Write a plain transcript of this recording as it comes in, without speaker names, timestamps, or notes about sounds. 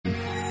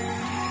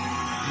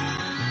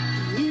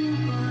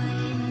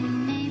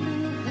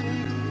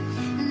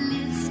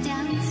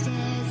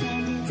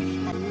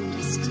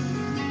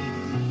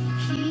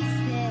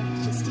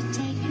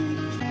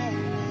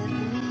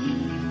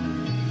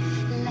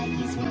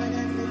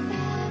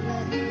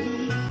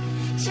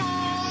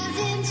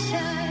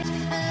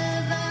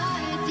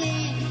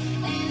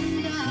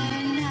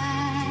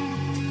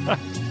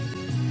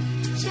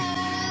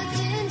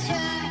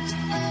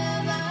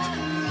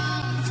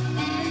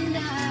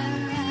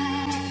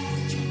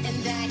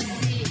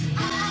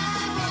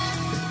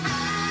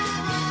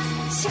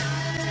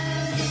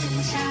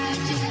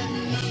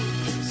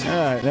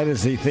That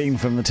is the theme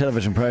from the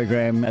television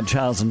program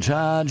Charles in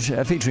Charge,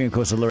 featuring, of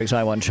course, the lyrics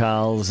I Want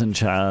Charles in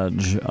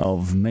Charge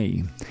of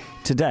Me.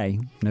 Today,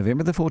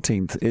 November the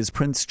 14th, is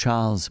Prince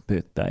Charles'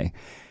 birthday.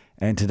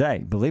 And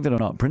today, believe it or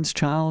not, Prince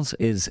Charles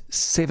is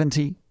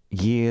 70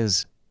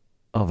 years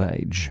of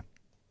age.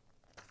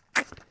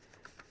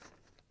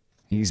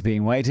 He's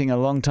been waiting a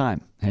long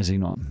time, has he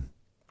not?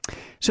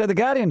 So The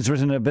Guardian's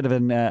written a bit of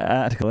an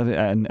article,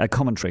 a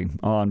commentary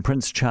on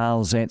Prince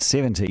Charles at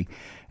 70.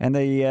 And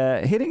the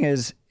heading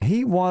is,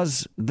 He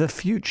Was the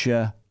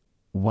Future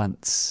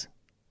Once.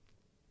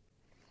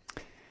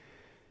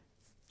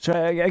 So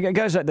it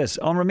goes like this.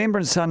 On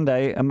Remembrance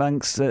Sunday,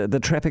 amongst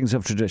the trappings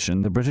of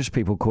tradition, the British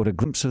people caught a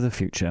glimpse of the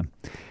future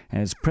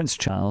as Prince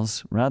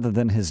Charles, rather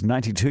than his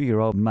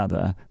 92-year-old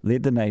mother,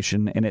 led the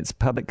nation in its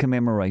public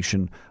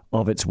commemoration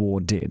of its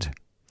war dead.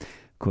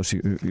 Of course,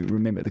 you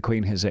remember the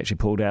Queen has actually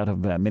pulled out of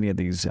many of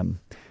these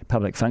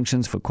public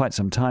functions for quite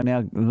some time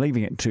now,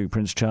 leaving it to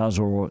Prince Charles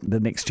or the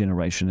next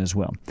generation as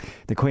well.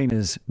 The Queen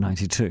is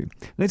 92.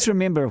 Let's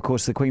remember, of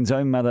course, the Queen's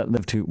own mother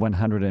lived to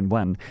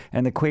 101,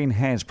 and the Queen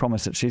has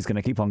promised that she's going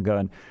to keep on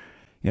going,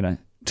 you know,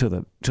 to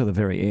the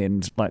very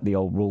end, like the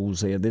old rules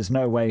there. There's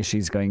no way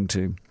she's going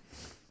to...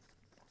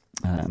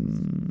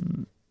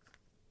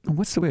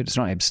 what's the word? It's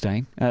not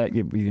abstain.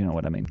 You know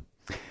what I mean.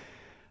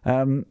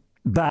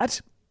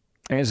 But...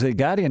 as The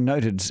Guardian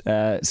noted,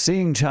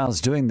 seeing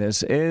Charles doing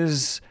this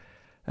is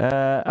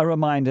a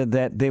reminder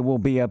that there will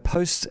be a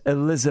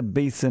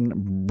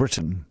post-Elizabethan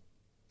Britain.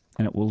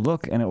 And it will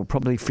look and it will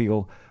probably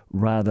feel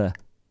rather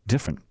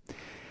different.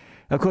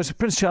 Of course,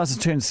 Prince Charles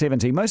has turned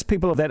 70. Most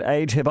people of that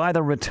age have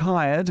either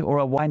retired or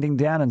are winding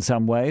down in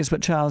some ways,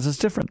 but Charles is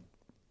different.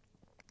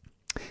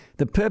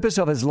 The purpose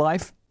of his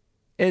life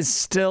is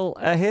still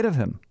ahead of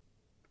him.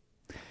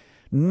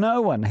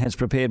 No one has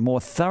prepared more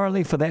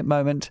thoroughly for that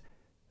moment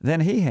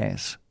than he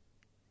has.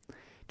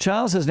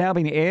 Charles has now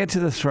been heir to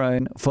the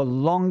throne for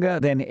longer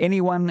than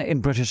anyone in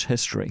British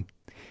history.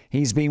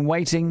 He's been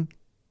waiting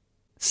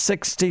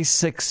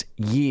 66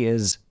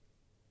 years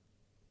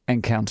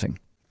and counting.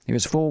 He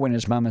was 4 when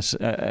his mum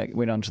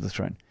went onto the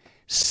throne.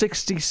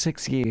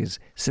 66 years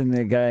sitting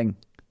there going,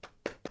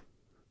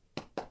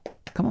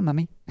 come on,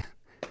 mummy.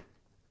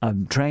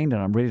 I'm trained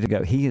and I'm ready to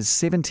go. He is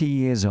 70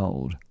 years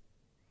old.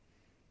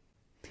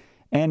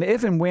 And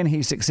if and when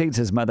he succeeds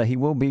his mother, he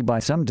will be by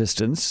some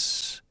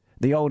distance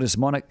the oldest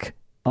monarch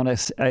on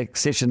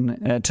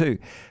accession too,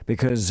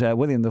 because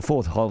William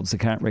IV holds the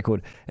current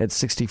record at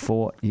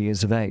 64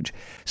 years of age.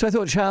 So I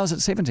thought, Charles at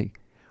 70,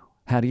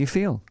 how do you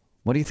feel?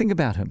 What do you think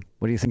about him?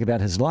 What do you think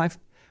about his life?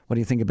 What do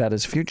you think about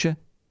his future?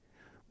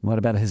 What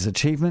about his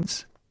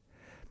achievements?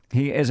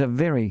 He is a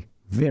very,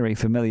 very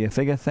familiar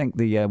figure. Thank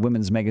the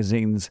women's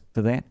magazines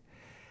for that.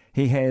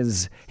 He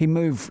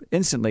moved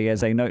instantly, as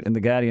they note in The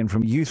Guardian,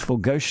 from youthful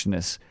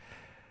gauchiness,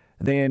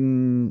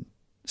 then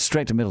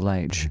straight to middle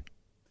age.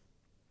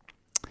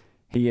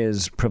 He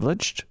is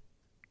privileged,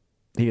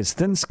 he is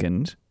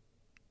thin-skinned,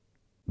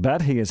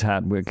 but he is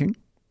hardworking,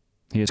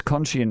 he is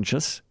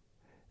conscientious,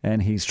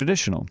 and he's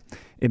traditional.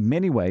 In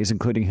many ways,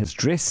 including his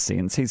dress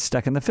sense, he's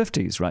stuck in the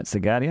 50s, writes The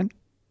Guardian.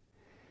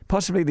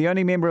 Possibly the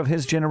only member of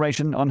his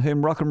generation on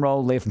whom rock and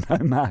roll left no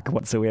mark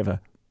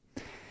whatsoever.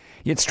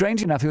 Yet,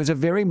 strange enough, he was a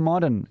very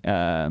modern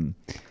heir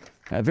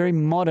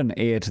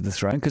to the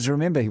throne, because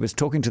remember, he was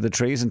talking to the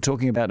trees and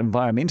talking about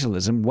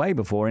environmentalism way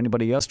before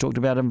anybody else talked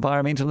about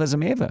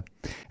environmentalism ever.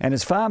 And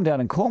his farm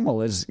down in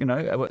Cornwall is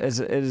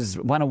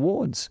won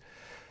awards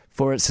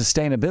for its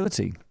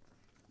sustainability.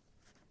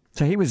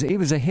 So he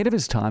was ahead of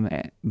his time,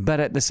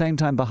 but at the same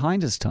time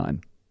behind his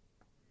time.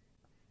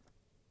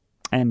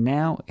 And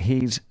now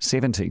he's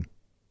 70.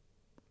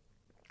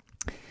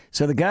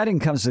 So The Guardian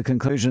comes to the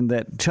conclusion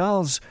that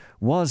Charles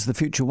was the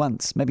future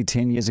once, maybe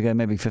 10 years ago,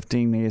 maybe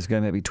 15 years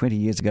ago, maybe 20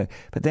 years ago,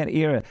 but that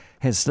era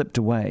has slipped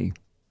away.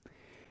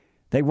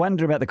 They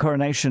wonder about the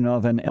coronation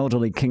of an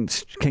elderly King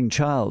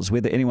Charles,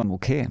 whether anyone will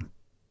care.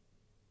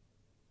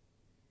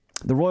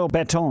 The royal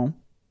baton,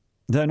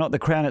 though not the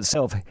crown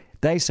itself,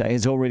 they say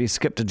has already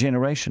skipped a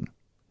generation.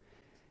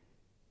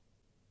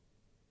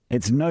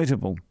 It's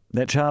notable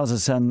that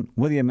Charles' son,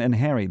 William and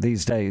Harry,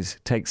 these days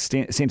take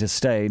centre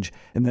stage,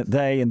 and that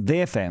they and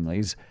their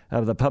families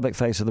are the public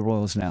face of the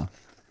royals now.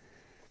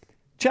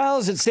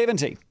 Charles at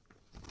 70.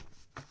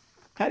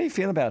 How do you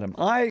feel about him?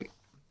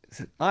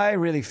 I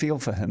really feel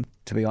for him,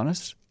 to be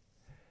honest.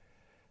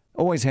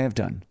 Always have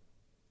done.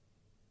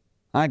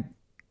 It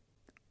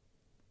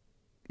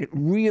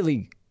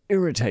really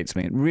irritates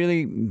me. It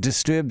really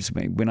disturbs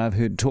me when I've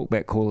heard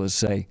talkback callers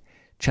say,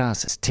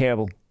 Charles is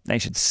terrible. They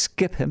should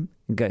skip him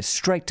and go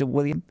straight to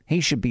William. He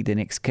should be the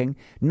next king,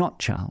 not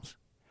Charles.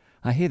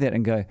 I hear that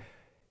and go,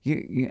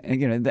 you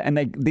know,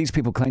 and these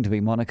people claim to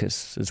be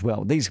monarchists as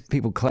well. These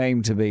people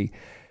claim to be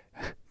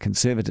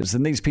conservatives,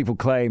 and these people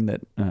claim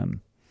that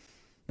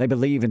they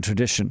believe in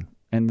tradition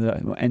and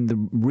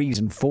the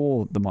reason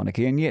for the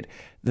monarchy, and yet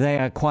they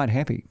are quite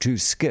happy to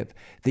skip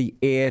the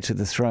heir to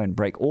the throne,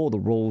 break all the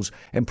rules,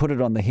 and put it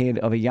on the head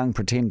of a young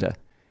pretender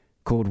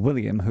called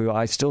William, who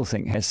I still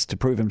think has to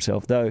prove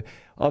himself, though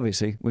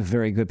obviously with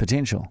very good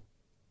potential.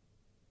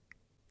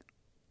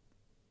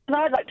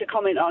 I'd like to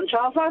comment on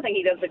Charles. I think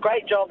he does a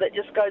great job that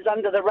just goes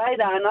under the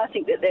radar, and I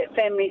think that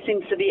family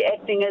seems to be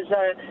acting as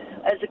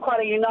quite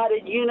a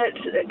united unit,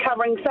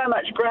 covering so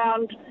much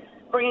ground,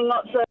 bringing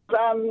lots of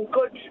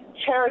good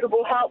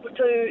charitable help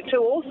to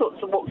all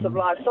sorts of walks of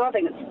life. So I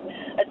think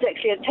it's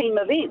actually a team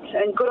event,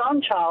 and good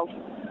on Charles.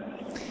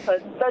 So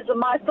those are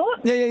my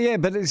thoughts. Yeah.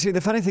 But see,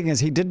 the funny thing is,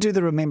 he did do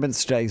the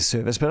Remembrance Day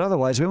service, but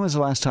otherwise, when was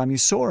the last time you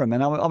saw him?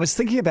 And I was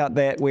thinking about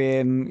that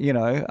when,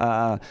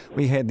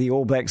 we had the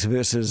All Blacks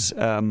versus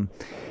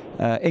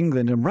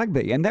England in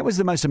rugby, and that was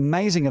the most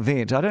amazing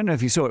event. I don't know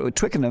if you saw it. At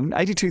Twickenham,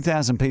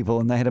 82,000 people,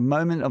 and they had a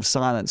moment of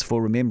silence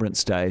for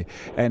Remembrance Day,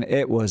 and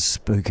it was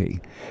spooky.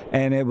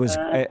 And it was,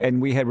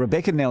 and we had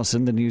Rebecca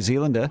Nelson, the New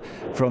Zealander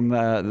from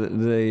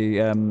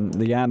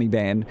the army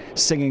band,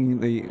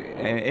 singing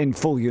in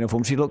full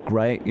uniform. She looked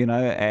great,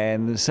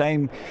 and the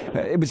same.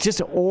 It was just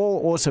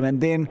all awesome.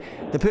 And then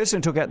the person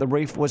who took out the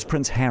wreath was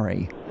Prince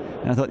Harry.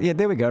 And I thought, yeah,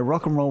 there we go.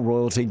 Rock and roll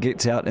royalty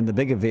gets out in the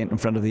big event in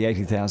front of the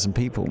 80,000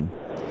 people.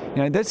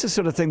 That's the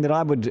sort of thing that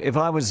I would, if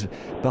I was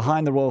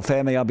behind the royal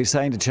family, I'd be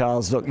saying to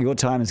Charles, look, your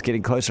time is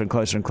getting closer and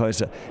closer and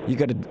closer. You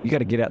got to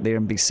get out there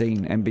and be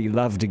seen and be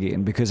loved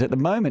again, because at the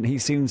moment he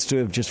seems to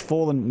have just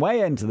fallen way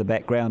into the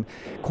background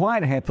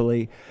quite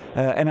happily,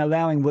 and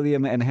allowing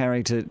William and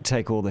Harry to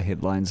take all the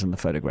headlines and the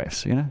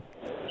photographs,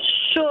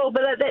 Sure,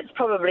 but that's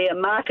probably a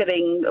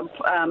marketing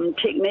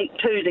technique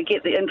too, to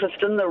get the interest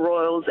in the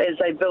royals as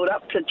they build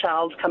up to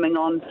Charles coming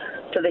on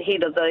to the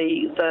head of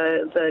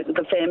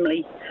the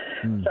family.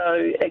 So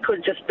it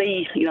could just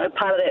be,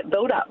 part of that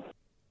build-up.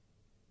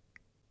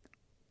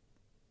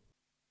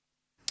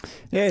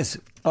 Yes,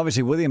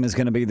 obviously William is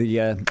going to be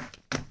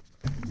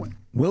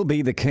will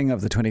be the king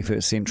of the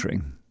 21st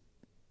century.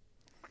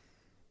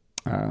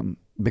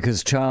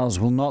 Because Charles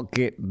will not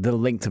get the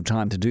length of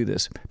time to do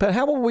this. But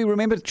how will we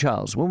remember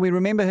Charles? Will we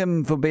remember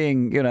him for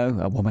being, a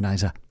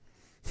womanizer?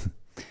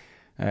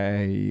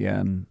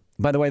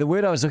 By the way, the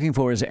word I was looking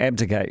for is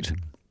abdicate.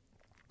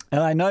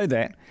 And I know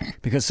that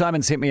because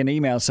Simon sent me an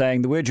email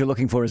saying the word you're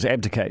looking for is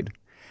abdicate.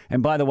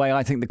 And by the way,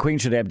 I think the Queen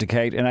should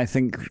abdicate, and I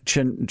think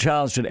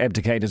Charles should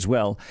abdicate as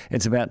well.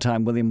 It's about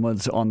time William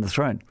was on the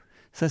throne.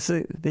 So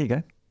there you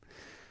go.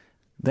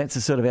 That's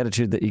the sort of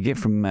attitude that you get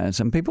from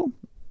some people.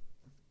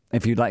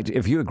 If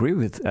you agree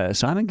with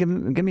Simon, give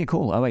me a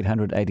call,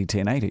 0800 80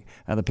 10 80.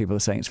 Other people are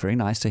saying it's very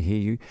nice to hear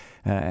you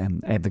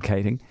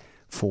advocating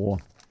for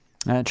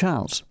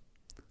Charles.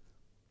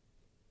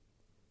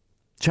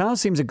 Charles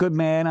seems a good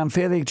man. I'm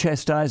fairly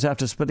chastised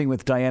after splitting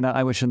with Diana.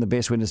 I wish him the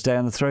best when his day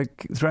on the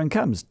throne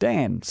comes.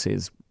 Dan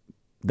says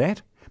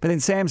that. But then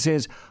Sam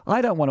says,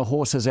 I don't want a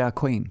horse as our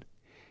queen.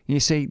 You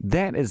see,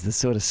 that is the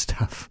sort of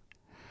stuff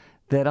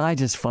that I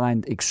just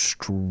find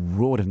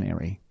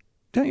extraordinary.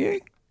 Don't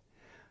you?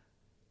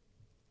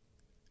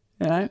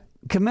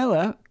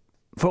 Camilla,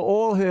 for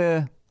all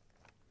her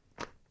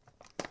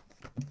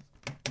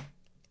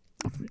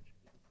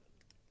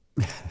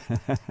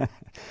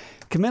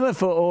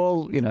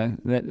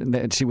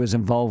that she was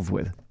involved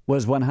with,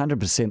 was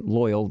 100%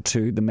 loyal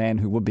to the man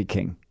who would be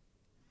king.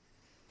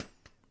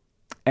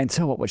 And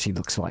so what she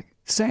looks like.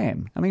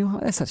 Sam,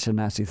 that's such a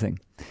nasty thing.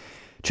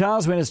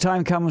 Charles, when his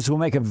time comes, will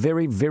make a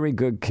very, very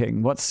good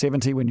king. What's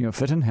 70 when you're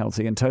fit and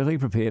healthy and totally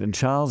prepared? And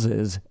Charles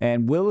is.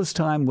 And Will's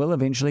time will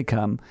eventually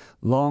come.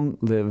 Long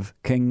live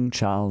King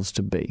Charles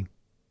to be.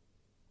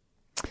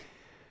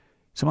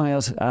 Someone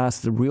else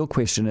asked, the real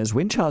question is,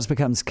 when Charles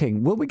becomes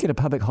king, will we get a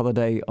public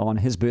holiday on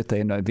his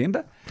birthday in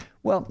November?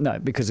 Well, no,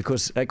 because, of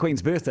course,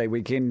 Queen's birthday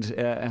weekend,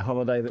 a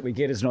holiday that we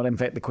get is not, in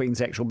fact, the Queen's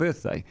actual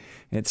birthday.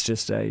 It's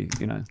just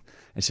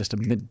it's just a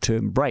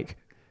mid-term break,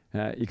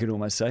 you could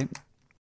almost say.